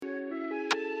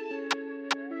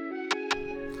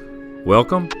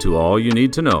Welcome to All You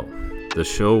Need to Know, the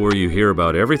show where you hear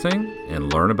about everything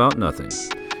and learn about nothing.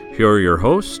 Here are your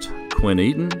hosts, Quinn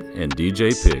Eaton and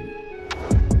DJ Pig.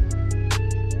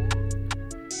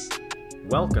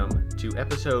 Welcome to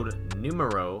episode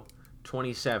numero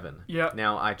 27. Yeah.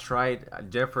 Now, I tried,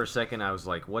 there for a second, I was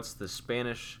like, what's the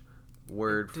Spanish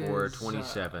word It for is,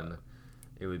 27?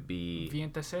 It would be...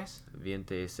 26?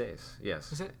 26,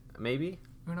 yes. Is it? Maybe?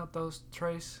 1, 2,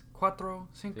 3, 4,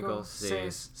 5,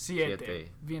 6, 7.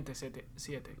 27.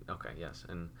 Okay, yes.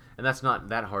 And that's not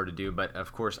that hard to do, but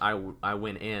of course I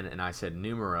went in and I said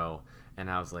numero, and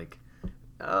I was like,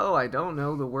 oh, I don't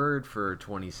know the word for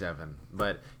 27.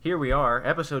 But here we are,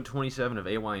 episode 27 of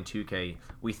AY and 2K.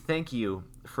 We thank you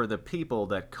for the people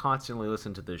that constantly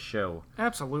listen to this show.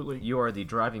 Absolutely. You are the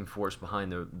driving force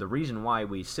behind the reason why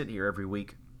we sit here every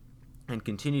week and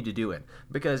continue to do it.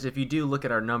 Because if you do look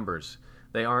at our numbers,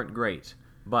 they aren't great.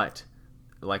 But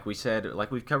like we said,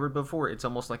 like we've covered before, it's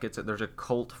almost like there's a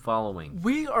cult following.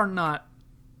 We are not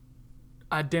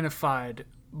identified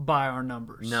by our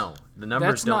numbers. No, the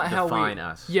numbers That's not don't how define we-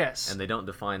 us. Yes. And they don't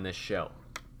define this show,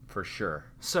 for sure.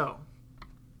 So,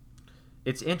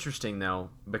 It's interesting though,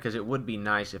 because it would be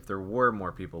nice if there were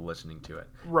more people listening to it.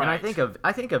 Right. And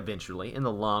I think eventually, in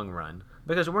the long run,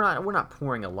 because we're not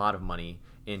pouring a lot of money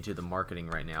into the marketing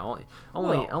right now.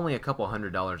 Only a couple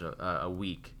 $100 a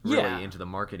week really Yeah. into the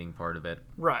marketing part of it.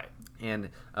 right. And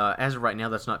as of right now,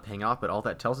 that's not paying off. But all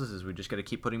that tells us is we just got to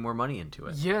keep putting more money into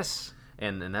it. Yes.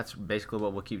 And that's basically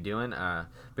what we'll keep doing,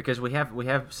 because we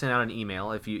have sent out an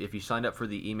email. If you signed up for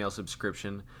the email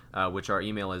subscription, which our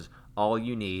email is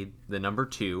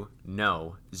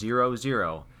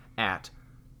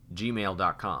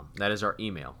allyouneed2know00@gmail.com. That is our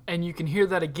email. And you can hear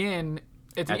that again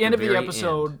at the At end the of the very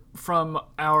episode end. from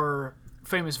our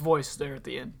famous voice there at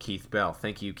the end. Keith Bell,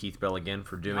 thank you, Keith Bell, again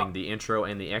for doing the intro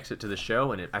and the exit to the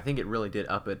show. And I think it really did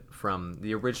up it from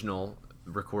the original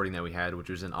recording that we had, which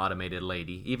was an automated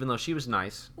lady, even though she was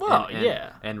nice. Well, and,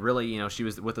 yeah. And really, she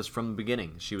was with us from the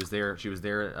beginning. She was there at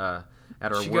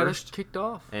our She got us worst. kicked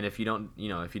off. And if you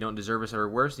don't deserve us at our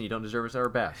worst, then you don't deserve us at our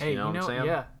best. Hey, you know what I'm saying?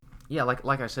 yeah. Yeah,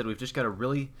 like I said, we've just got a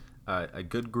really a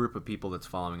good group of people that's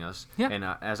following us. Yeah. And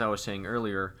as I was saying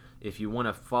earlier, if you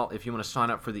want to sign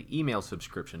up for the email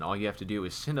subscription, all you have to do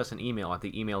is send us an email at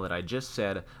the email that I just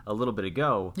said a little bit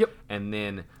ago. Yep. And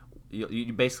then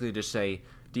you basically just say,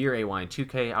 "Dear AY and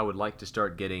 2K, I would like to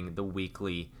start getting the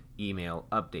weekly email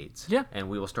updates." Yeah. And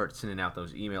we will start sending out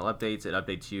those email updates. It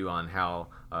updates you on how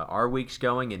our week's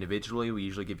going individually. We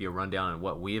usually give you a rundown on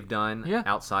what we have done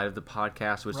outside of the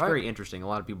podcast, which is Right. very interesting. A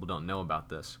lot of people don't know about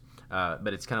this.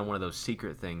 But it's kind of one of those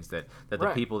secret things that the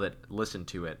Right. people that listen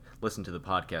to the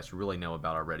podcast, really know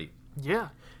about already. Yeah.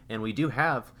 And we do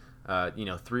have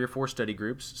 3 or 4 study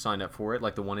groups signed up for it,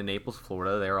 like the one in Naples,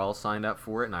 Florida. They're all signed up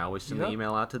for it, and I always send Yep. the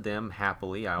email out to them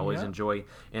happily. I always Yep. enjoy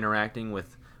interacting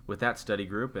with that study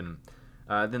group. And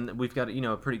then we've got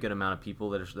a pretty good amount of people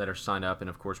that are signed up, and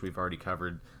of course we've already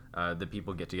covered the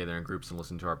people get together in groups and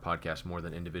listen to our podcast more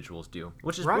than individuals do,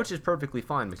 which is Right. perfectly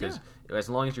fine, because as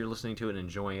long as you're listening to it and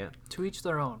enjoying it. To each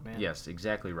their own, man. Yes,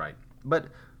 exactly right. But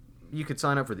you could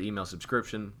sign up for the email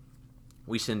subscription.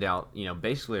 We send out,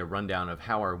 basically a rundown of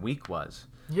how our week was.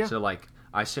 Yeah. So, like,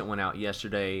 I sent one out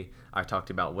yesterday. I talked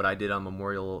about what I did on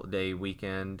Memorial Day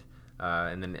weekend.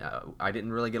 And then I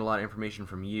didn't really get a lot of information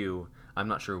from you. I'm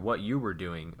not sure what you were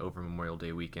doing over Memorial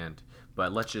Day weekend.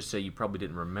 But let's just say you probably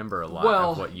didn't remember a lot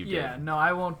of what you yeah, did. no,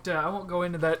 I won't go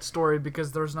into that story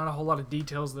because there's not a whole lot of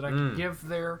details that I can give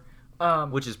there.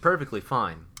 Which is perfectly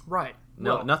fine. Right.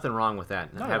 No, Well, nothing wrong with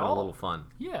that. not at Having a all. little fun.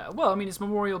 Yeah. Well, I mean, it's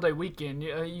Memorial Day weekend.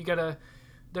 You gotta.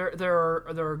 There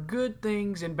are good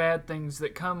things and bad things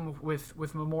that come with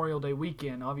Memorial Day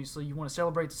weekend. Obviously, you want to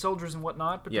celebrate the soldiers and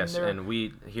whatnot. But Yes, then and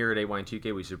we here at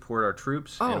AY2K, we support our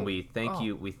troops, and we thank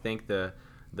you. We thank the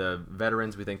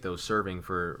veterans. We thank those serving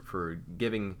for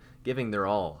giving their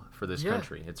all for this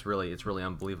country. It's really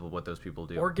unbelievable what those people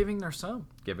do. or giving their some.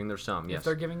 Giving their some, yes. If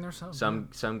they're giving their some.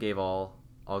 Some gave all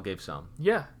gave some.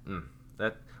 Yeah.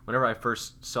 That whenever I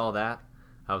first saw that,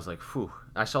 I was like, phew.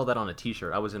 I saw that on a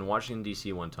T-shirt. I was in Washington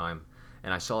D.C. one time,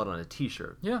 and I saw it on a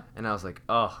T-shirt. Yeah. And I was like,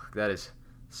 oh, that is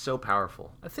so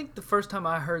powerful. I think the first time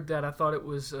I heard that, I thought it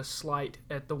was a slight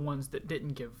at the ones that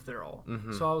didn't give their all.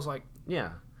 Mm-hmm. So I was like,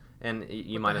 Yeah. And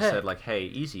you What might the have said heck? like, hey,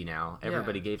 easy now.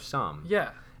 Everybody gave some.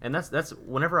 yeah. And that's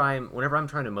whenever I'm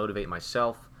trying to motivate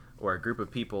myself or a group of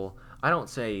people, I don't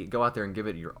say go out there and give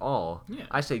it your all. Yeah.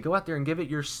 I say go out there and give it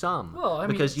your some. Well, I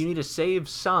mean, because you need to save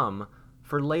some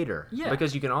for later. Yeah.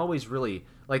 Because you can always really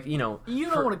You don't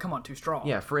want to come on too strong.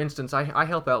 Yeah. For instance, I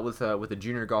help out with a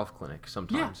junior golf clinic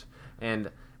sometimes,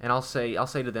 and I'll say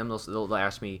to them, they'll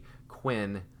ask me,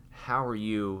 Quinn, how are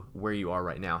you where you are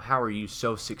right now? How are you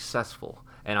so successful?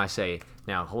 And I say,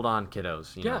 now hold on,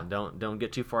 kiddos. You know, don't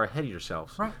get too far ahead of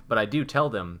yourselves. Right. But I do tell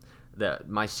them that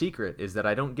my secret is that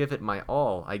I don't give it my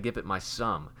all. I give it my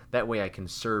some. That way I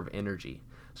conserve energy.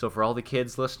 So for all the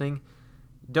kids listening,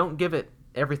 don't give it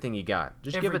everything you got.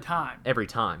 Just give it time. Every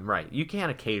time, right? You can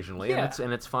occasionally,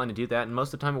 and it's fine to do that. And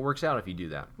most of the time, it works out if you do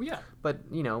that. Well, yeah.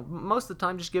 But most of the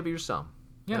time, just give it your some.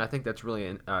 Yeah. And I think that's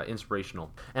really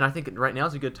inspirational. And I think right now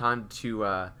is a good time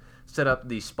to set up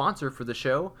the sponsor for the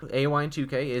show. AOI and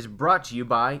 2K is brought to you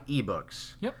by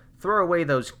eBooks. Yep. Throw away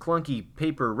those clunky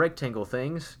paper rectangle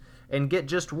things and get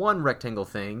just one rectangle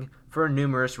thing for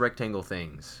numerous rectangle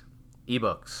things.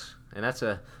 eBooks. And that's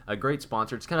a great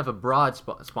sponsor. It's kind of a broad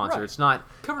sponsor. Right. It's not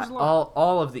Covers a lot.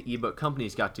 all of the ebook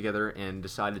companies got together and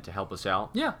decided to help us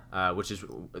out. Yeah.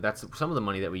 That's some of the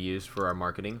money that we use for our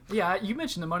marketing. Yeah, you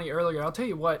mentioned the money earlier. I'll tell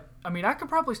you what. I mean, I could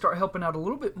probably start helping out a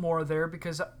little bit more there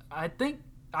because I think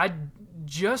I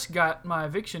just got my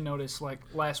eviction notice like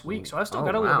last week, so I've still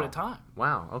got a little bit of time.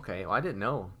 Wow. Okay. Well, I didn't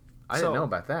know. I didn't know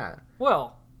about that.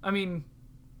 Well, I mean,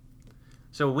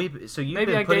 so you've maybe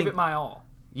been I putting, gave it my all.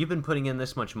 You've been putting in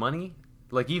this much money.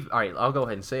 All right. I'll go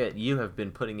ahead and say it. You have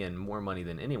been putting in more money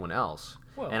than anyone else.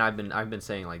 Well, and I've been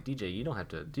saying like, DJ, you don't have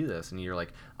to do this, and you're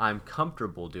like, I'm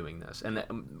comfortable doing this. And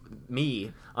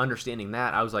me understanding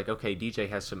that, I was like, okay, DJ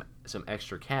has some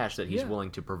extra cash that he's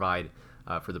willing to provide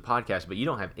for the podcast, but you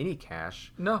don't have any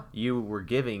cash. No. You were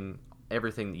giving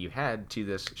everything that you had to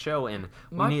this show, and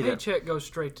my paycheck goes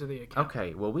straight to the account.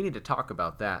 Okay, well, we need to talk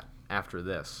about that after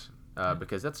this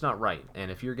because that's not right. And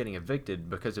if you're getting evicted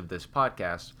because of this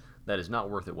podcast, that is not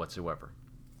worth it whatsoever.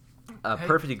 A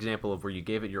perfect example of where you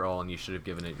gave it your all and you should have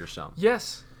given it your some.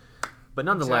 Yes. But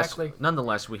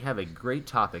nonetheless, we have a great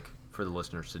topic for the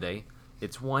listeners today.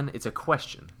 It's a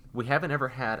question. We haven't ever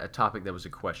had a topic that was a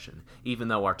question, even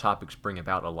though our topics bring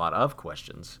about a lot of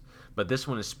questions. But this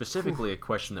one is specifically a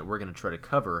question that we're going to try to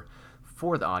cover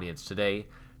for the audience today.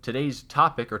 Today's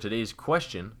topic or today's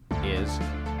question is,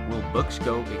 will books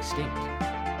go extinct?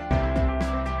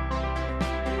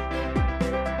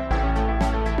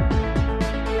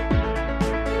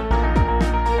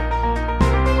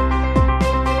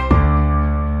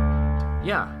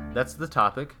 Yeah, that's the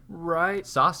topic. Right.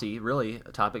 Saucy, really,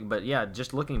 a topic. But yeah,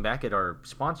 just looking back at our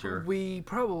sponsor. We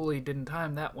probably didn't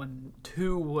time that one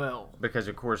too well. Because,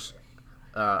 of course,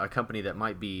 a company that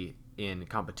might be in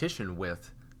competition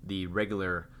with the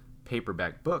regular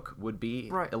paperback book would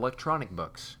be electronic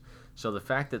books. So the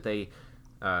fact that they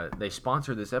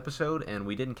sponsored this episode and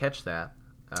we didn't catch that,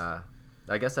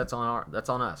 I guess that's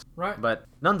on us. Right. But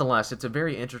nonetheless, it's a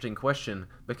very interesting question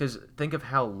because think of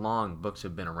how long books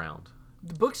have been around.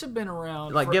 The books have been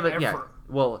around Like forever.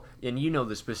 Well, and you know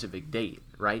the specific date,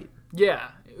 right?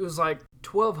 Yeah, it was like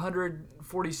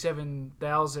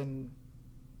 1247,000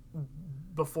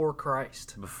 before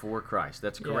Christ. Before Christ,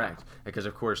 that's correct. Because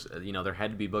of course, there had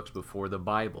to be books before the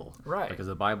Bible, right? Because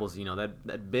the Bible's,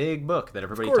 that big book that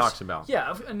everybody talks about.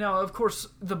 Yeah. Now, of course,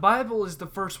 the Bible is the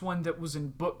first one that was in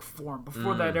book form.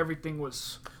 Before that, everything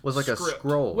was like script. a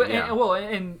scroll. Well,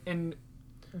 and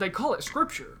they call it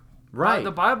scripture. Right.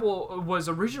 The Bible was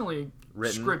originally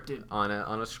written scripted on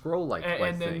a scroll like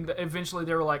and thing. then eventually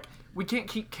they were like, we can't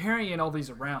keep carrying all these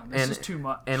around. This is too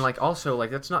much. And also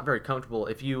that's not very comfortable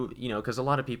if because a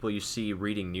lot of people you see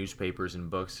reading newspapers and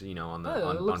books, on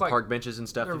park benches and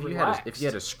stuff. If you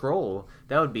had a scroll,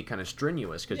 that would be kind of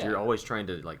strenuous because you're always trying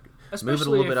to move it a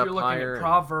little bit up higher. Especially if you're looking at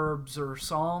Proverbs or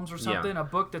Psalms or something, a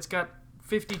book that's got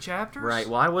 50 chapters. Right.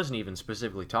 Well, I wasn't even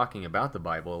specifically talking about the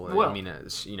Bible. Well, I mean,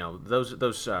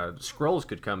 those scrolls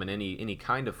could come in any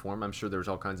kind of form. I'm sure there was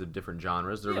all kinds of different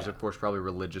genres. There was, of course, probably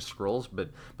religious scrolls,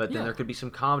 but then there could be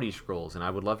some comedy scrolls, and I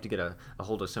would love to get a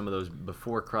hold of some of those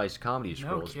before Christ comedy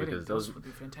scrolls because those would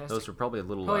be fantastic. Those are probably a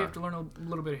little. Probably have to learn a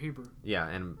little bit of Hebrew. Yeah,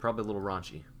 and probably a little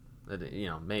raunchy.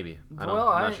 Maybe. I'm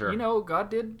not sure. God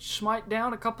did smite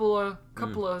down a couple of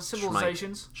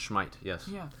civilizations. Smite, yes.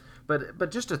 Yeah.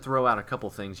 But just to throw out a couple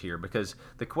things here, because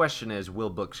the question is, will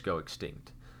books go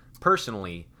extinct?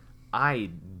 Personally, I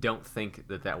don't think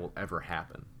that will ever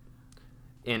happen.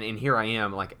 And here I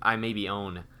am, like I maybe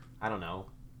own, I don't know,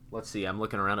 let's see, I'm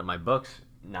looking around at my books,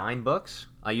 9 books.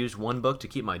 I used one book to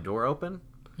keep my door open.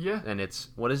 Yeah. And it's,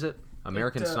 what is it?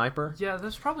 American Sniper? Yeah,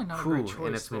 that's probably not a great choice.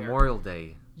 And it's there. Memorial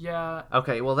Day. Yeah.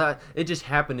 Okay, well it just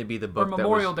happened to be the book or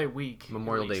Memorial Day week.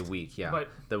 Memorial Day week, yeah. But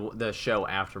the show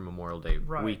after Memorial Day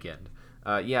weekend.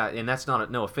 Yeah, and that's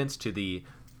no offense to the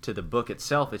to the book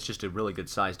itself, it's just a really good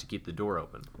size to keep the door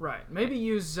open. Right. Maybe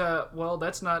use. Well,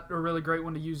 that's not a really great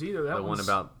one to use either. That The one one's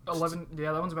about 11.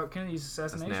 Yeah, that one's about Kennedy's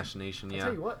assassination. Assassination, yeah. I'll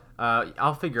tell you what.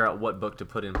 I'll figure out what book to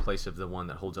put in place of the one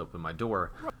that holds open my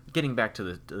door. Getting back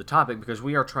to the topic, because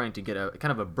we are trying to get a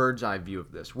kind of a bird's eye view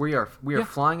of this. We are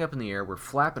flying up in the air. We're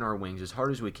flapping our wings as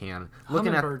hard as we can,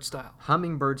 hummingbird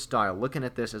style, looking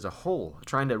at this as a whole,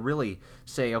 trying to really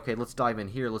say, okay, let's dive in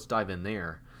here, let's dive in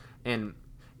there, and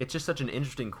it's just such an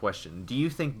interesting question. Do you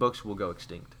think books will go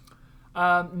extinct?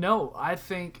 No, I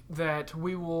think that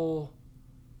we will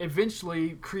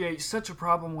eventually create such a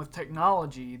problem with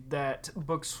technology that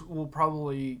books will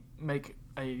probably make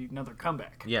another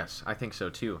comeback. Yes, I think so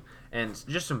too. And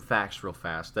just some facts real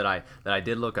fast that I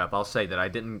did look up. I'll say that I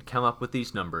didn't come up with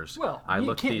these numbers. Well, I you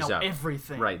looked can't these know up.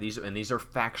 everything. Right, these are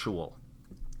factual.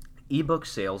 Ebook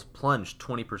sales plunged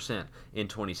 20% in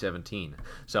 2017.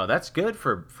 So that's good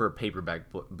for paperback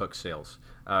book sales.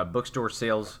 Bookstore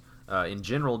sales in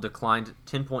general declined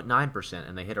 10.9%,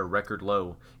 and they hit a record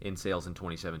low in sales in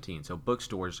 2017. So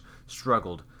bookstores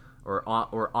struggled or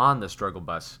on the struggle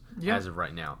bus as of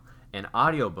right now. And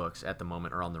audiobooks at the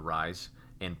moment are on the rise,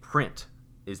 and print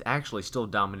is actually still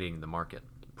dominating the market,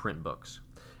 print books.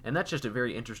 And that's just a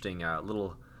very interesting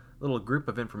little group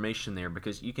of information there,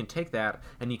 because you can take that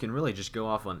and you can really just go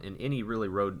off in any really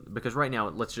road, because right now,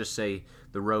 let's just say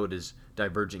the road is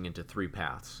diverging into three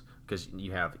paths, because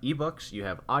you have ebooks, you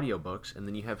have audiobooks, and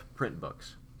then you have print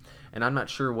books. And I'm not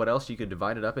sure what else you could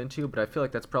divide it up into, but I feel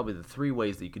like that's probably the three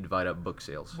ways that you could divide up book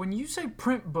sales. When you say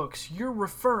print books, you're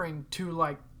referring to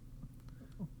like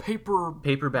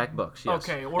paperback books, yes.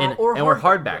 Okay, or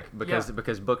hardback, hardback,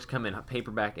 because books come in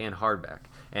paperback and hardback.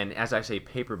 And as I say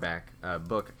paperback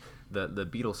book, the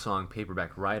Beatles song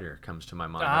 "Paperback Writer" comes to my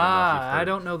mind. I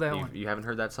don't know that one. You haven't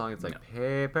heard that song? It's like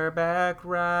Paperback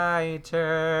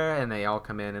Writer, and they all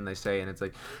come in and they say, and it's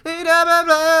like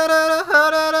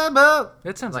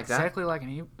that sounds like exactly like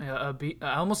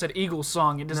I almost said Eagles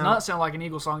song. It does not sound like an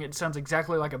Eagles song. It sounds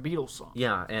exactly like a Beatles song.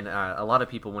 Yeah, and a lot of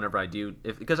people, whenever I do,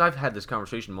 because I've had this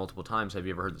conversation multiple times, have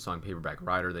you ever heard the song "Paperback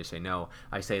Writer"? They say no.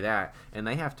 I say that, and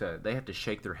they have to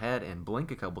shake their head and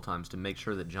blink a couple times to make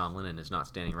sure that John Lennon is not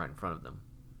standing right in front of them.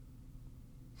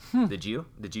 Did you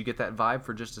get that vibe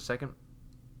for just a second?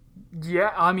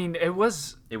 Yeah, I mean it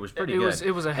was pretty good.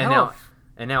 It was a hell.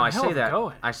 And now I say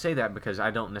that because I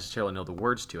don't necessarily know the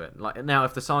words to it. Now,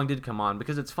 if the song did come on,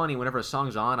 because it's funny, whenever a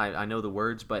song's on, I know the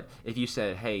words, but if you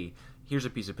said, hey, here's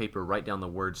a piece of paper, write down the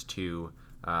words to,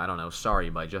 I don't know, Sorry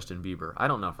by Justin Bieber, I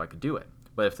don't know if I could do it.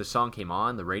 But if the song came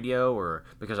on the radio, or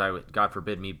because God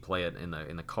forbid me play it in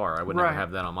the car, I would never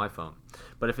have that on my phone.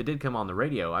 But if it did come on the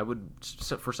radio, I would,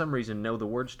 for some reason, know the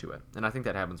words to it. And I think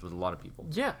that happens with a lot of people.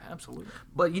 Yeah, absolutely.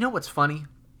 But you know what's funny?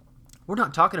 We're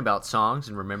not talking about songs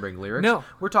and remembering lyrics. No.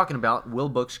 We're talking about, will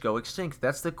books go extinct?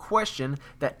 That's the question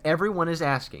that everyone is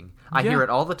asking. I hear it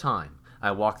all the time.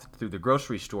 I walk through the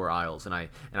grocery store aisles, and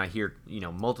I hear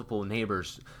multiple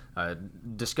neighbors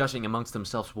discussing amongst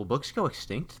themselves, will books go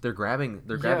extinct? They're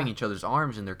grabbing each other's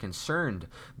arms, and they're concerned,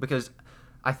 because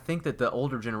I think that the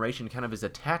older generation kind of is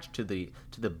attached to the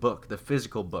book, the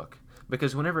physical book,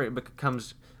 because whenever it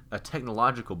becomes a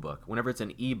technological book, whenever it's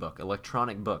an ebook,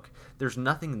 electronic book, there's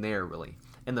nothing there really.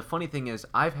 And the funny thing is,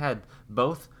 I've had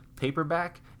both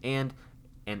paperback and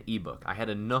an ebook. I had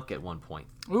a Nook at one point.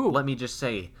 Ooh. Let me just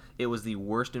say, it was the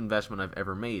worst investment I've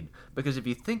ever made, because if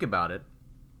you think about it,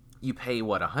 you pay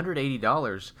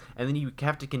 $180, and then you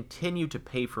have to continue to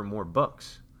pay for more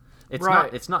books.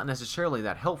 It's not necessarily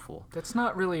that helpful. That's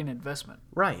not really an investment.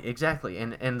 Right, exactly.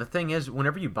 And the thing is,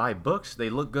 whenever you buy books, they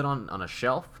look good on a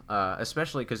shelf,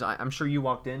 especially because I'm sure you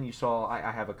walked in, you saw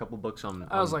I have a couple books on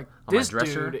like, on this my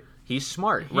dresser. dude, he's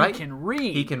smart, right? He can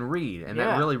read. He can read, and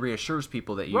that really reassures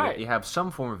people that you have some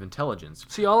form of intelligence.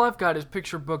 See, all I've got is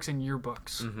picture books and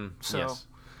yearbooks. Mm-hmm. So. Yes.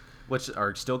 Which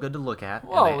are still good to look at,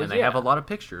 Well, and they have a lot of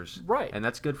pictures, right? And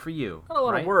that's good for you. Not a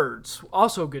lot of words,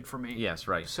 also good for me. Yes,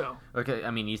 right. So, okay,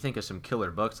 I mean, you think of some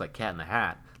killer books like Cat in the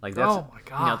Hat, like that's, oh my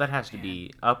God, that has to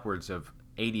be upwards of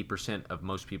 80% of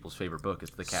most people's favorite book is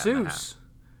the Cat in the Hat. Seuss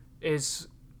is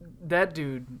that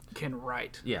dude can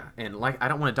write. Yeah, and I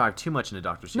don't want to dive too much into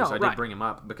Dr. Seuss. No, I did bring him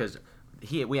up because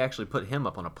we actually put him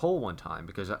up on a poll one time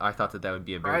because I thought that would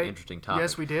be a very interesting topic.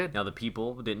 Yes, we did. Now, the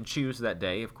people didn't choose that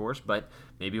day, of course, but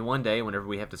maybe one day, whenever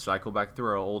we have to cycle back through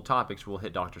our old topics, we'll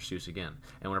hit Dr. Seuss again.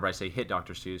 And whenever I say hit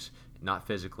Dr. Seuss, not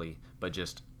physically, but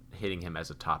just hitting him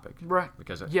as a topic. Right.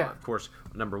 Because, of course,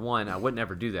 number one, I would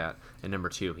never do that, and number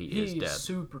two, he is dead. He is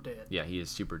super dead. Yeah, he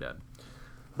is super dead.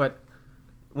 But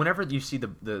whenever you see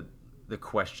the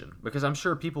question, because I'm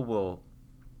sure people will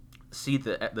see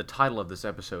the title of this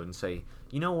episode and say,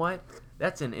 you know what?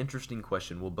 That's an interesting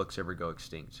question. Will books ever go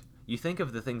extinct? You think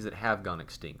of the things that have gone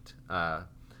extinct.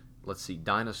 Let's see,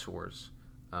 dinosaurs,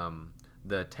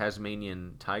 the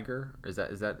Tasmanian tiger. Is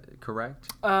that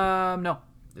correct? No.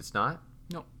 It's not?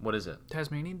 No. What is it?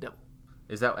 Tasmanian devil.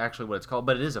 Is that actually what it's called?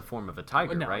 But it is a form of a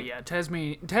tiger, No, right? yeah,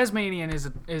 Tasmanian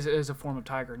is a form of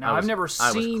tiger. Now, I was I've never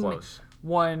seen close.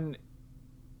 one,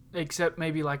 except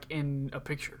maybe like in a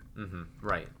picture. Mm-hmm.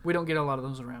 Right. We don't get a lot of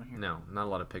those around here. No, not a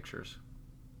lot of pictures.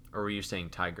 Or were you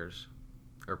saying tigers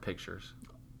or pictures?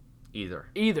 Either.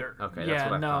 Either. Okay, yeah,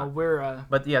 that's what I no, thought. we're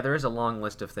But yeah, there is a long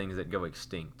list of things that go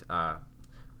extinct.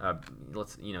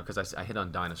 Let's because I hit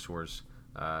on dinosaurs,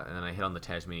 and then I hit on the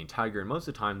Tasmanian tiger, and most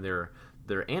of the time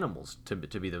they're animals to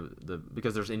be the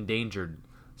because there's endangered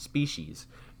species,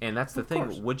 and that's the thing.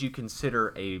 course. Would you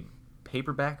consider a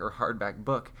paperback or hardback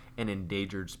book an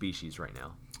endangered species right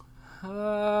now? Isn't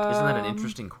that an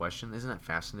interesting question? Isn't that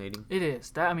fascinating? It is.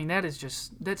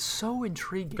 That's so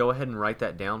intriguing. Go ahead and write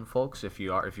that down, folks, if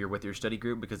you're with your study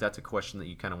group, because that's a question that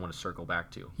you kind of want to circle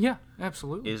back to. Yeah,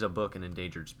 absolutely. Is a book an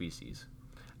endangered species?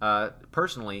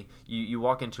 Personally, you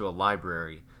walk into a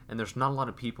library and there's not a lot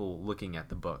of people looking at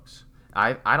the books.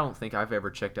 I don't think I've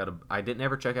ever checked out I didn't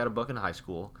ever check out a book in high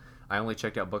school. I only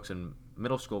checked out books in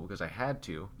middle school because I had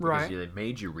to. Because Right. they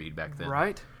made you read back then.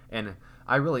 Right. And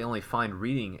I really only find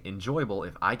reading enjoyable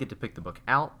if I get to pick the book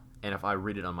out and if I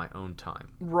read it on my own time.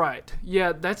 Right.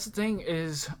 Yeah, that's the thing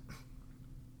is,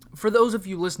 for those of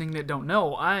you listening that don't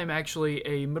know, I am actually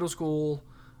a middle school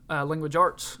language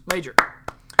arts major.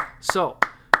 So,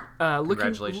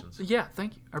 Congratulations. Yeah,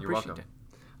 thank you. I You're appreciate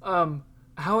welcome.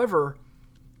 it. However,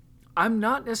 I'm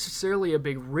not necessarily a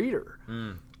big reader.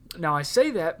 Now, I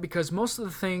say that because most of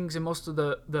the things and most of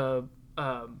the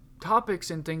topics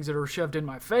and things that are shoved in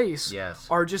my face Yes.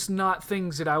 are just not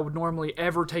things that I would normally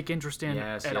ever take interest in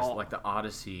at all. Like the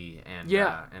Odyssey and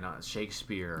Yeah.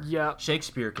 Shakespeare. Yeah.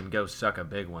 Shakespeare can go suck a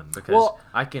big one because Well-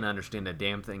 I can understand a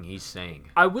damn thing he's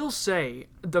saying. I will say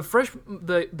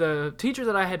the teacher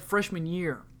that I had freshman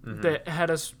year Mm-hmm. that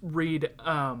had us read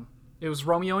it was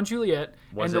Romeo and Juliet,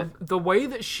 Was and the way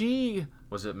that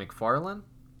Was it McFarlane?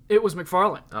 it was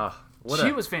McFarlane. Oh,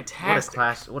 She was fantastic.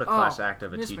 What a class act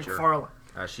of a Miss teacher. McFarlane.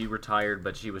 She retired,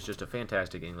 but she was just a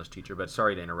fantastic English teacher. But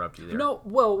sorry to interrupt you there. No,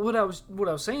 well, what I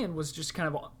was saying was just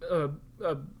kind of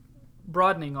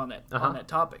broadening on that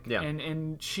topic. Yeah.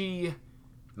 And she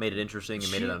Made it interesting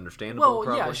and made it understandable. Well,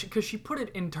 probably. yeah, because she put it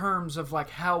in terms of like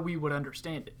how we would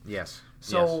understand it. Yes.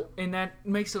 So, and that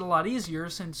makes it a lot easier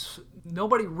since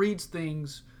nobody reads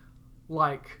things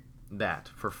like that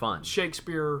for fun.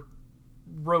 Shakespeare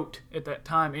wrote at that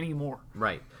time anymore.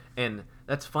 Right. And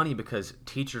that's funny because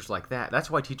teachers like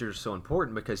that's why teachers are so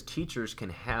important, because teachers can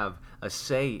have a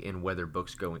say in whether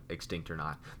books go extinct or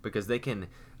not, because they can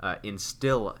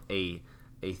instill a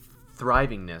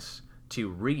thrivingness to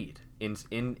read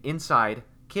inside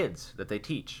kids that they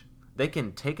teach. They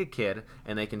can take a kid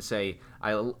and they can say,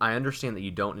 I understand that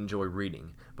you don't enjoy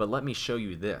reading, but let me show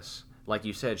you this. Like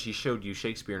you said, she showed you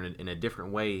Shakespeare in a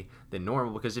different way than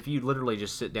normal, because if you literally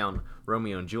just sit down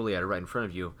Romeo and Juliet right in front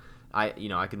of you, I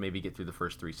could maybe get through the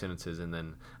first 3 sentences and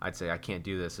then I'd say, I can't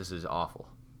do this. This is awful.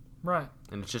 Right.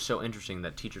 And it's just so interesting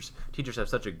that teachers have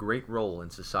such a great role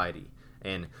in society.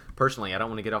 And personally, I don't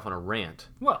want to get off on a rant,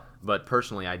 Well, but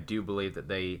personally, I do believe that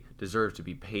they deserve to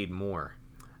be paid more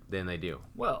than they do,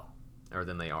 or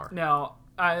than they are. now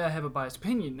I have a biased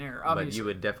opinion there. Obviously. But you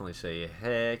would definitely say,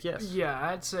 heck yes. Yeah,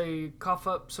 I'd say cough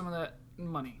up some of that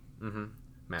money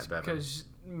Matt Bevin. because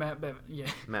Matt Bevin. Yeah.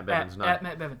 Matt Bevin's not. at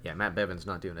Matt Bevin. Yeah, Matt Bevin's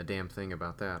not doing a damn thing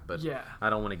about that. But Yeah. I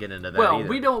don't want to get into that Well, either.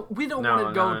 we don't want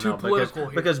to go too political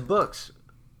here. Because books,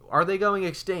 are they going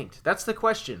extinct? That's the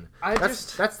question.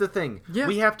 That's the thing. Yeah.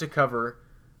 We have to cover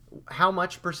how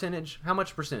much percentage?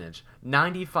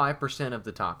 95% of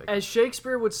the topic. As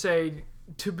Shakespeare would say,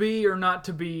 to be or not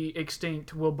to be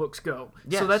extinct, will books go?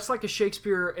 Yes. So that's like a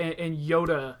Shakespeare and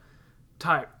Yoda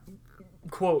type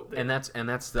quote. There. And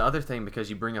that's the other thing, because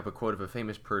you bring up a quote of a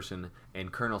famous person,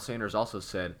 and Colonel Sanders also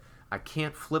said, I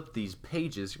can't flip these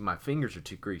pages, my fingers are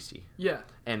too greasy. Yeah.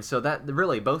 And so that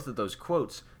really, both of those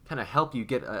quotes kind of help you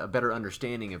get a better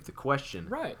understanding of the question.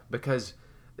 Right. Because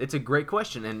it's a great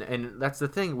question, and that's the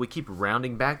thing. We keep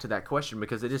rounding back to that question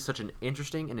because it is such an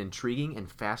interesting and intriguing and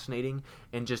fascinating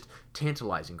and just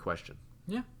tantalizing question.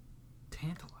 Yeah.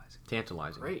 Tantalizing.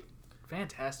 Tantalizing. Great.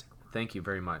 Fantastic. Thank you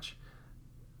very much.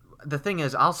 The thing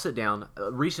is, I'll sit down.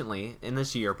 Recently, in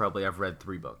this year, probably I've read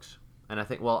 3 books. And I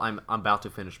think, well, I'm about to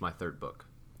finish my 3rd book.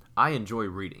 I enjoy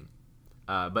reading.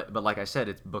 But like I said,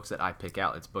 it's books that I pick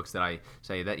out. It's books that I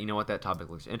say that, you know what, that topic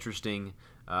looks interesting.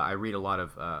 I read a lot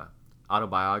of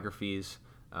autobiographies,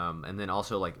 and then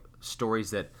also like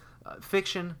stories that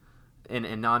fiction and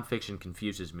nonfiction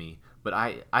confuses me. But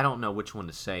I don't know which one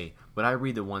to say. But I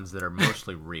read the ones that are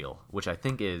mostly real, which I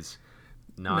think is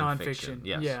nonfiction.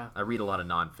 Yes, yeah. I read a lot of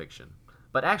nonfiction.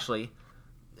 But actually,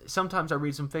 sometimes I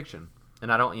read some fiction,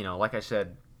 and I don't. Like I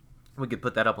said, we could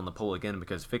put that up on the poll again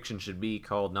because fiction should be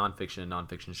called nonfiction and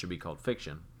nonfiction should be called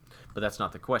fiction. But that's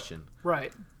not the question.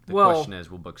 Right. The question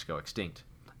is, will books go extinct?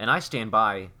 And I stand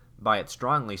by it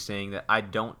strongly, saying that I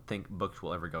don't think books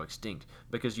will ever go extinct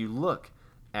because you look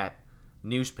at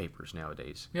newspapers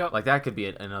nowadays. Yep. Like that could be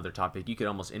another topic. You could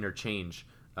almost interchange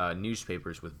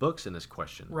newspapers with books in this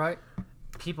question. Right.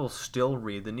 People still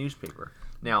read the newspaper.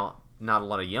 Now, not a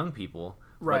lot of young people,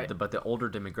 right. but the older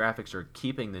demographics are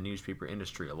keeping the newspaper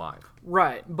industry alive.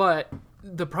 Right. But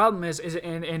the problem is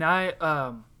and I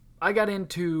got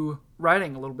into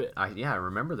writing a little bit. I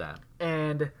remember that.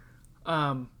 And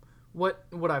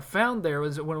what I found there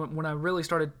was when I really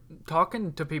started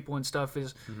talking to people and stuff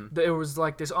is there was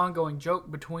like this ongoing joke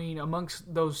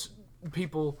amongst those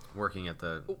people working at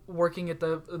the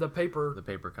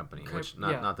paper company, which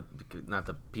not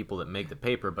the people that make the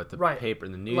paper, but the paper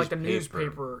and the newspaper, like the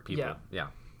newspaper people. Yeah.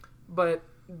 But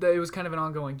it was kind of an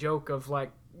ongoing joke of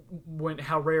like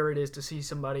how rare it is to see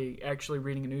somebody actually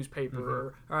reading a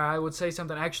newspaper, or I would say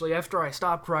something actually after I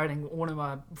stopped writing. One of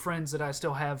my friends that I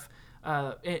still have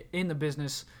in the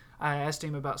business, I asked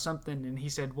him about something, and he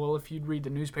said, "Well, if you'd read the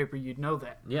newspaper, you'd know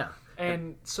that." Yeah.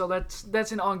 And so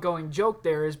that's an ongoing joke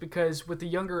there, is because with the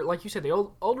younger, like you said, the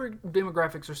older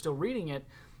demographics are still reading it.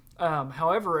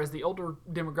 However, as the older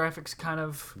demographics kind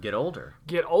of get older,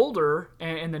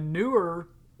 and the newer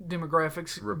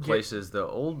demographics replaces the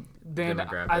old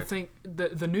demographic. I think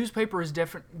the newspaper is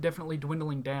definitely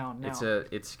dwindling down now.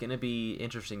 It's going to be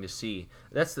interesting to see.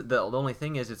 That's the only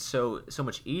thing is it's so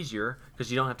much easier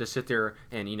because you don't have to sit there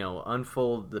and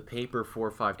unfold the paper 4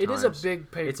 or 5 times. It is a big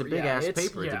paper. It's a big ass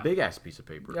paper. Yeah. It's a big ass piece of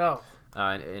paper. Oh.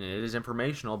 And it is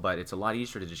informational, but it's a lot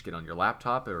easier to just get on your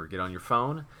laptop or get on your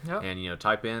phone and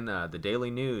type in the daily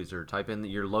news or type in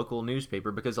your local newspaper,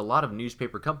 because a lot of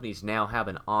newspaper companies now have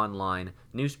an online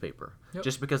newspaper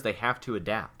just because they have to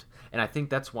adapt. And I think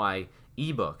that's why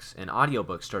ebooks and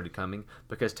audiobooks started coming,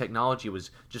 because technology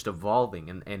was just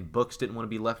evolving and books didn't want to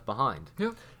be left behind.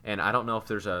 Yep. And I don't know if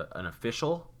there's an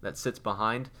official that sits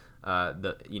behind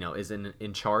is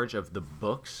in charge of the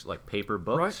books, like paper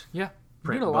books. Right. Yeah.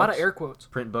 Print doing a books, lot of air quotes.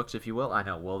 Print books, if you will. I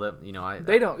know. Well,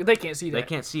 they can't see that. They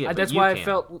can't see it. That's but why you I can.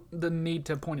 felt the need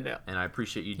to point it out. And I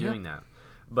appreciate you doing that.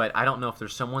 But I don't know if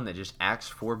there's someone that just acts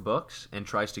for books and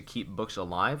tries to keep books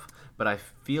alive. But I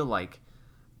feel like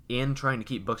in trying to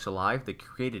keep books alive, they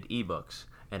created ebooks,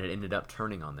 and it ended up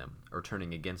turning on them or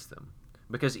turning against them.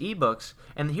 Because ebooks,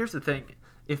 and here's the thing: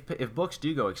 if books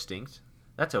do go extinct,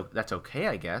 that's okay,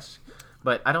 I guess.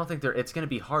 But I don't think it's going to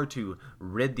be hard to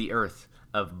rid the earth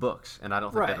of books, and I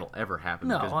don't think that'll ever happen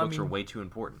because books are way too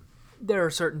important. There are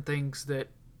certain things that,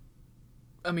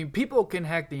 people can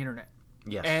hack the internet.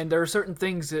 Yes. And there are certain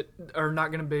things that are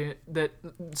not going to be, that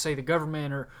say the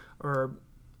government or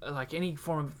like any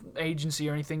form of agency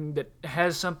or anything that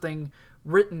has something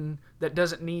written that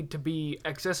doesn't need to be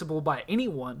accessible by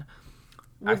anyone.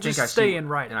 We'll just stay in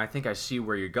writing. And I think I see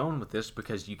where you're going with this,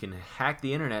 because you can hack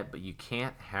the internet, but you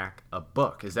can't hack a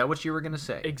book. Is that what you were going to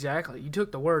say? Exactly. You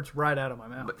took the words right out of my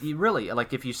mouth. But you really,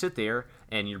 like, if you sit there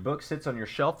and your book sits on your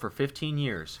shelf for 15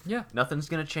 years, nothing's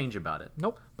going to change about it.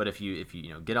 Nope. But if you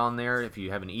get on there, if you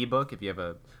have an ebook, if you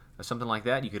have something like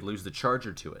that, you could lose the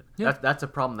charger to it. Yeah. That's a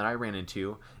problem that I ran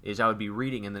into, is I would be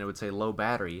reading and then it would say low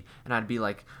battery, and I'd be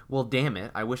like, well, damn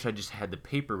it, I wish I just had the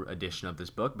paper edition of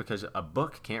this book, because a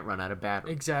book can't run out of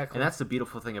battery. Exactly. And that's the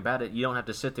beautiful thing about it. You don't have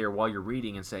to sit there while you're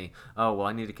reading and say, oh, well,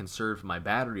 I need to conserve my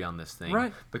battery on this thing.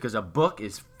 Right. Because a book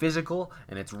is physical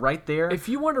and it's right there. If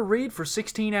you want to read for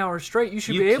 16 hours straight, you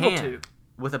should be able to.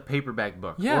 With a paperback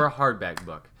book Yeah. or a hardback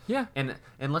book. Yeah. And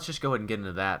let's just go ahead and get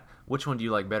into that. Which one do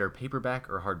you like better, paperback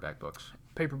or hardback books?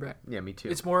 Paperback. Yeah, me too.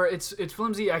 It's more, it's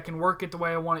flimsy. I can work it the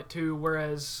way I want it to,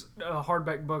 whereas a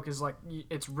hardback book is like,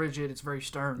 it's rigid, it's very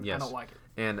stern. Yes. I don't like it.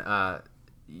 And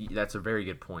that's a very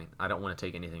good point. I don't want to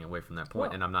take anything away from that point,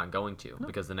 Well, and I'm not going to,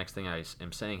 because the next thing I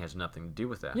am saying has nothing to do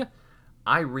with that. Yeah.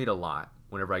 I read a lot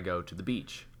whenever I go to the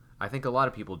beach. I think a lot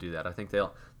of people do that. I think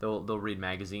they'll read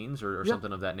magazines or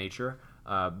something of that nature.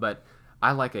 But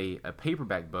I like a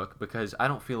paperback book because I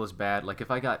don't feel as bad. Like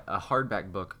if I got a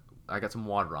hardback book, I got some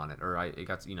water on it, or it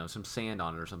got some sand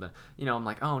on it or something. I'm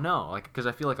like, oh no, like, because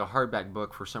I feel like a hardback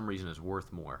book for some reason is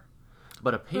worth more.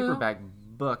 But a paperback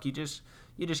book, you just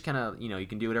kind of, you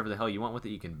can do whatever the hell you want with it.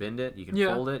 You can bend it, you can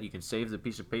fold it, you can save the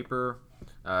piece of paper.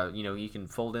 You can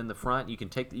fold in the front. You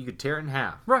could tear it in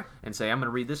half, Right. and say, I'm going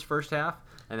to read this first half,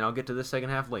 and then I'll get to this second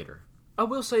half later. I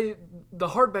will say the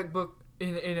hardback book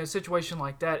in a situation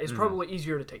like that is probably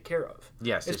easier to take care of.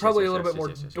 Yes, it's probably a little bit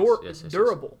more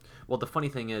durable. Well, the funny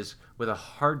thing is, with a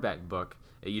hardback book,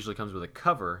 it usually comes with a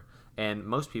cover, and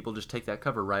most people just take that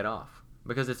cover right off.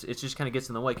 Because it just kind of gets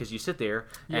in the way, because you sit there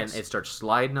and it starts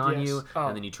sliding on you,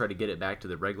 and then you try to get it back to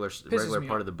the regular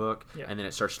part of the book, and then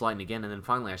it starts sliding again, and then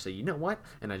finally I say, you know what?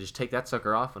 And I just take that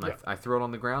sucker off, and I throw it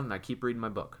on the ground, and I keep reading my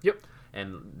book. Yep.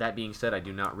 And that being said, I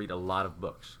do not read a lot of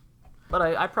books, but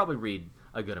I probably read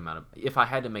a good amount of. If I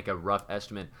had to make a rough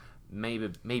estimate,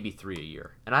 maybe 3 a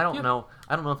year. And I don't know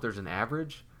if there's an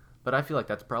average, but I feel like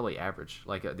that's probably average.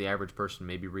 Like the average person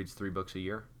maybe reads 3 books a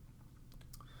year.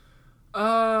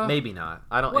 Maybe not.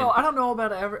 I don't know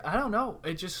about average. I don't know.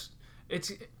 It's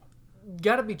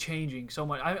got to be changing so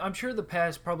much. I'm sure the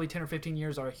past probably 10 or 15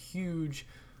 years are a huge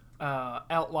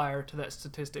outlier to that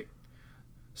statistic.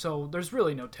 So there's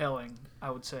really no telling,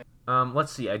 I would say.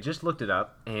 Let's see. I just looked it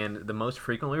up, and the most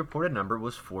frequently reported number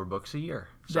was 4 books a year.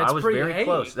 So That's I was pretty very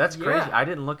close. That's crazy. Yeah. I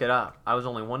didn't look it up. I was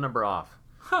only one number off.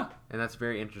 Huh. And that's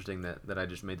very interesting that I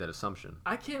just made that assumption.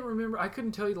 I can't remember. I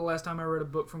couldn't tell you the last time I read a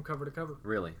book from cover to cover.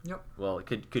 Really? Yep. Well,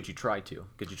 could you try to?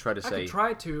 Could you try to say? I could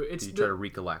try to. Could you try to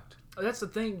recollect? That's the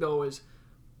thing, though, is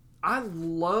I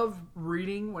love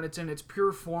reading when it's in its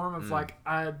pure form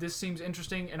of this seems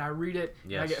interesting, and I read it,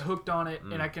 and I get hooked on it,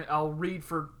 and I'll read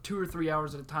for 2 or 3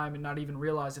 hours at a time and not even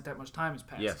realize that much time has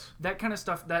passed. Yes. That kind of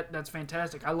stuff, that's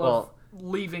fantastic. I love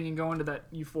leaving and going to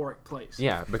that euphoric place.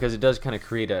 Yeah, because it does kind of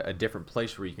create a different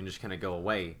place where you can just kind of go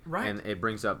away. Right. And it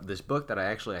brings up this book that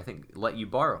I think let you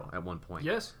borrow at one point.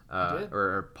 Yes, I did.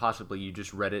 Or possibly you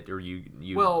just read it, or you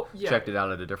checked it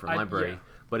out at a different library. Yeah.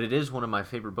 But it is one of my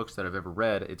favorite books that I've ever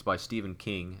read. It's by Stephen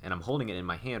King, and I'm holding it in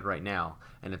my hand right now,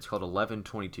 and it's called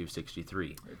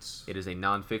 11/22/63. It is a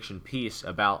nonfiction piece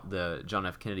about the John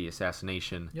F. Kennedy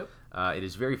assassination. Yep. It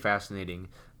is very fascinating,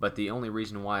 but the only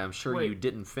reason why I'm sure you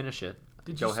didn't finish it...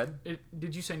 Go ahead.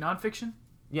 Did you say nonfiction?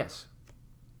 Yes.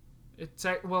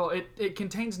 It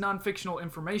contains non-fictional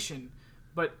information,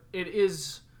 but it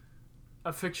is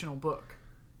a fictional book.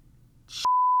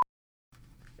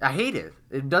 I hate it.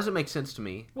 It doesn't make sense to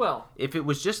me. Well, if it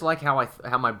was just like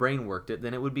how my brain worked it,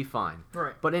 then it would be fine.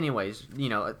 Right. But anyways,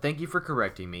 thank you for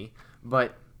correcting me.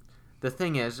 But the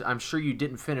thing is, I'm sure you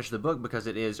didn't finish the book because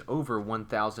it is over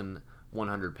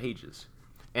 1,100 pages.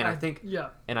 And I think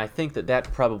that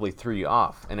probably threw you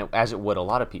off, and as it would a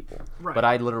lot of people. Right. But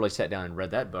I literally sat down and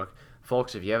read that book.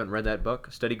 Folks, if you haven't read that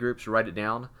book, study groups, write it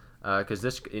down. Because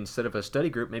this, instead of a study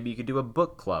group, maybe you could do a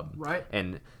book club. Right.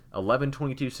 And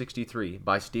 11/22/63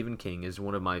 by Stephen King is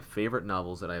one of my favorite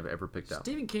novels that I've ever picked up.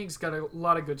 Stephen King's got a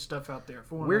lot of good stuff out there.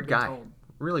 For one Weird guy. Told.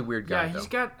 Really weird guy. Yeah, he's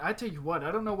got. I tell you what,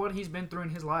 I don't know what he's been through in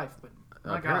his life, but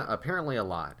apparently a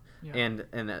lot. Yeah.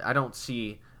 And I don't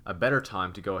see a better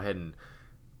time to go ahead and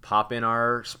pop in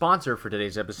our sponsor for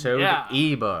today's episode,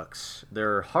 eBooks.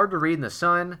 They're hard to read in the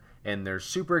sun, and they're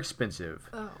super expensive.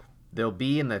 Oh. They'll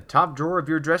be in the top drawer of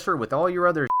your dresser with all your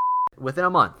other within a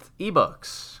month.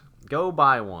 eBooks. Go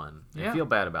buy one and feel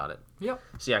bad about it. Yep.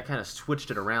 See, I kind of switched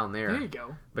it around there. There you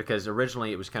go. Because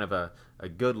originally it was kind of a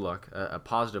good look, a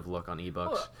positive look on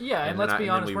eBooks. Well, yeah, and let's be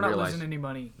honest, we're not losing any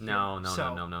money. No.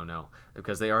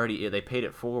 Because they paid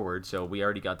it forward, so we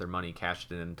already got their money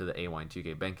cashed into the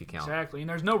AY2K bank account. Exactly, and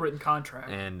there's no written contract.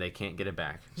 And they can't get it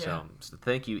back. Yeah. So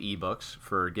thank you, eBooks,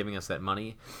 for giving us that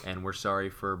money, and we're sorry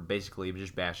for basically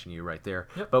just bashing you right there.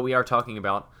 Yep. But we are talking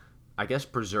about, I guess,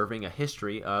 preserving a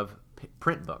history of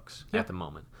print books at the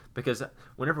moment. Because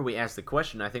whenever we ask the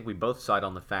question, I think we both side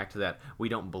on the fact that we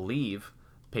don't believe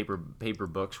paper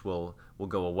books will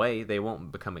go away. They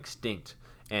won't become extinct.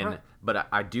 But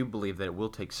I do believe that it will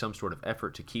take some sort of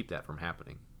effort to keep that from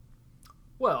happening.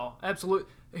 Well,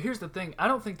 absolutely. Here's the thing. I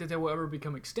don't think that they will ever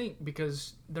become extinct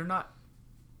because they're not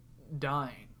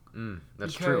dying.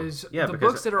 That's true. Yeah, the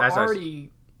books that are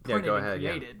already printed and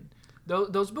created... Yeah.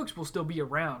 Those books will still be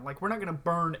around. Like, we're not going to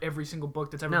burn every single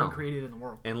book that's ever been created in the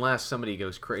world. Unless somebody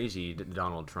goes crazy,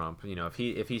 Donald Trump.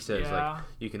 If he says, like,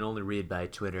 you can only read by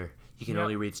Twitter. You can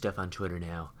only read stuff on Twitter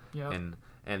now. Yeah.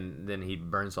 And then he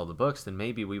burns all the books, then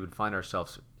maybe we would find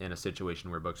ourselves in a situation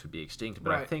where books would be extinct.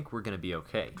 But I think we're going to be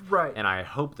okay. Right. And I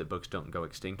hope that books don't go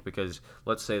extinct because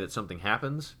let's say that something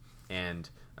happens and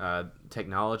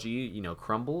technology,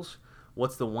 crumbles.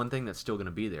 What's the one thing that's still going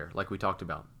to be there, like we talked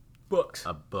about? Books.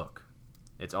 A book.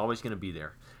 It's always going to be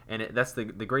there. And that's the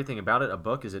great thing about it. A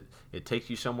book is it takes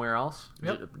you somewhere else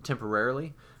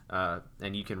temporarily.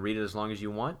 and you can read it as long as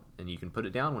you want, and you can put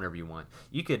it down whenever you want.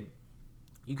 You could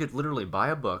literally buy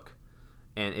a book,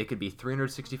 and it could be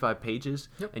 365 pages,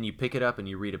 and you pick it up and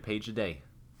you read a page a day,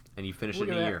 and you finish it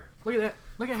in a year. Look at that.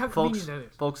 Look at how convenient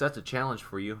that is. Folks, that's a challenge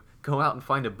for you. Go out and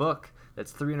find a book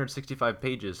that's 365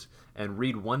 pages and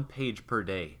read 1 page per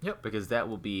day. Because that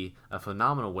will be a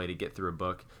phenomenal way to get through a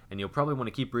book, and you'll probably want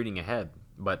to keep reading ahead.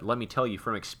 But let me tell you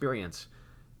from experience,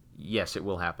 yes, it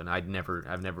will happen. I've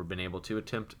never been able to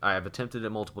attempt. I have attempted it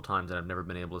multiple times, and I've never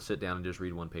been able to sit down and just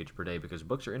read 1 page per day because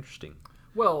books are interesting.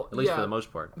 Well, at least for the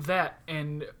most part. That,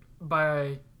 and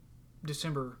by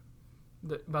December,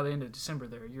 by the end of December,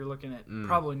 there you're looking at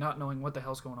probably not knowing what the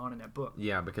hell's going on in that book.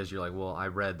 Yeah, because you're like, well, I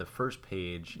read the first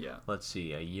page. Let's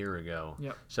see, a year ago.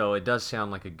 Yep. So it does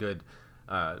sound like a good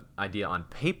idea on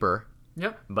paper.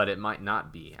 Yep. But it might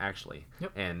not be actually.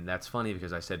 Yep. And that's funny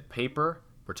because I said paper.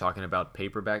 We're talking about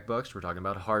paperback books. We're talking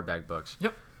about hardback books.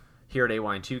 Yep. Here at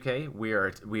AYN2K, we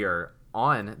are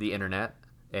on the internet,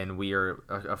 and we are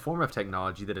a form of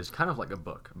technology that is kind of like a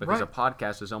book, because a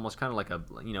podcast is almost kind of like a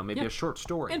maybe a short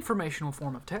story, informational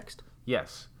form of text.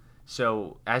 Yes.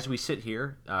 So as we sit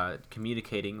here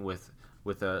communicating with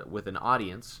an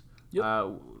audience,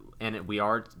 and we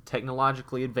are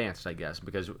technologically advanced, I guess,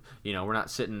 because we're not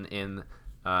sitting in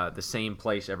the same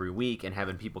place every week and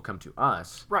having people come to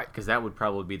us, right? Because that would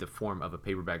probably be the form of a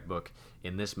paperback book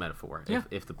in this metaphor,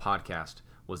 if the podcast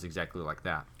was exactly like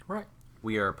that, right?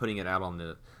 We are putting it out on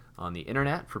the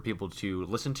internet for people to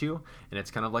listen to, and it's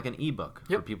kind of like an ebook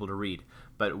for people to read.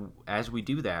 But as we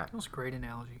do that, was a great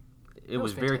analogy. It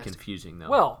was very confusing, though.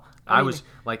 Well, I was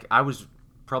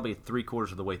probably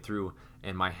 3/4 of the way through,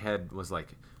 and my head was like,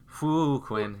 "Whew,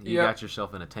 Quinn, you got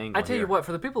yourself in a tangle." I tell you what,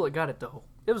 for the people that got it though,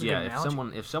 it was a good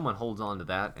analogy. If someone holds on to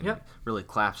that and really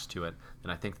claps to it,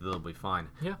 then I think that they'll be fine.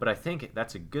 Yeah. But I think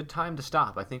that's a good time to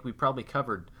stop. I think we probably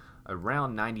covered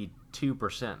around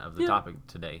 92% of the topic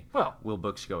today. Well, will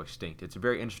books go extinct? It's a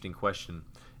very interesting question,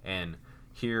 and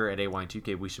here at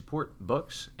AYN2K we support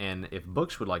books, and if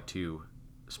books would like to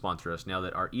sponsor us, now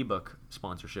that our ebook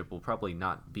sponsorship will probably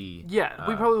not be we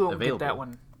probably won't available. get that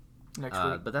one next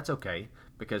week. But that's okay,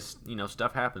 because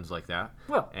stuff happens like that.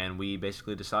 Well, and we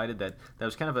basically decided that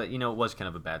was kind of a it was kind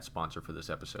of a bad sponsor for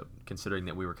this episode, considering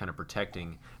that we were kind of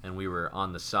protecting and we were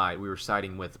on the side. We were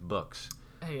siding with books.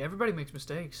 Hey, everybody makes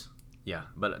mistakes. Yeah,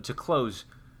 but to close,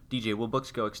 DJ, will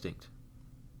books go extinct?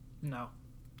 No,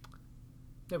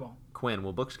 they won't. Quinn,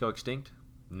 will books go extinct?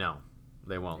 No,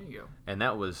 they won't. There you go. And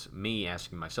that was me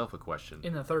asking myself a question.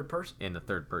 In the third person? In the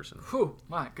third person. Whew,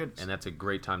 my goodness. And that's a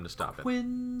great time to stop it.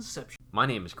 Quinception. My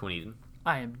name is Quinn Eden.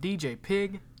 I am DJ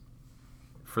Pig.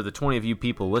 For the 20 of you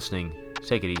people listening,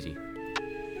 take it easy.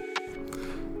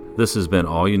 This has been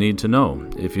All You Need to Know.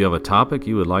 If you have a topic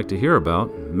you would like to hear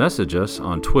about, message us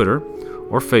on Twitter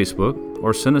or Facebook,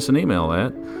 or send us an email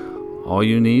at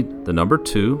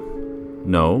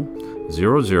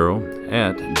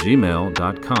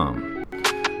allyouneedthenumber2know00@gmail.com.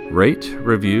 Rate,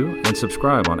 review, and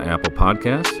subscribe on Apple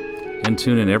Podcasts, and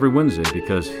tune in every Wednesday,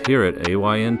 because here at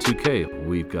AYN2K,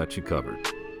 we've got you covered.